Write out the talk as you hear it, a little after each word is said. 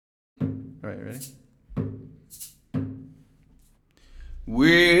All right, ready?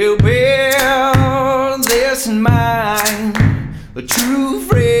 Well, bear this in mind, a true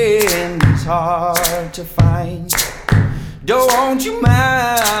friend is hard to find. Don't you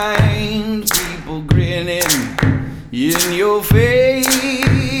mind people grinning in your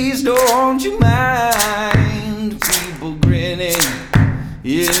face? Don't you mind people grinning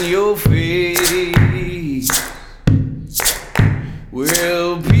in your face?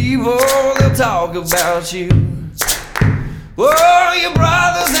 Well, people, they'll talk about you. Oh, your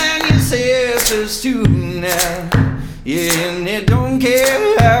brothers and your sisters too now. Yeah, and they don't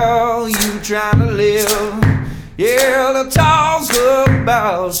care how you try to live. Yeah, they'll talk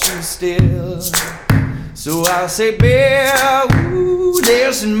about you still. So I say, bear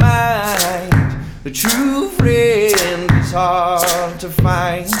this in mind, a true friend is hard to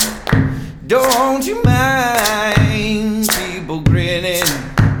find. Don't you mind people grinning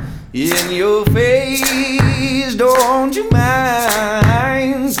in your face? Don't you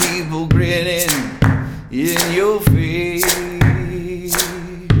mind people grinning in your face?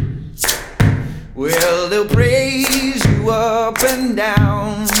 Well, they'll praise you up and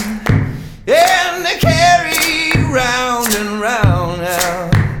down, and they carry you round and round now.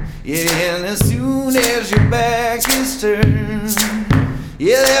 Yeah, and as soon as your back is turned,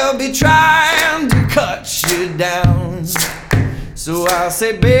 yeah, they'll be trying to cut you down. So I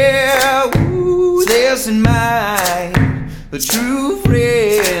say, bear this in mind, a true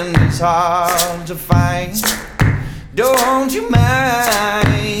friend is hard to find. Don't you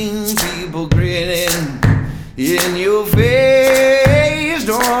mind people grinning in your face?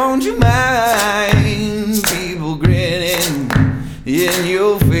 Don't you mind people grinning in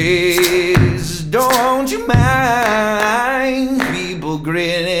your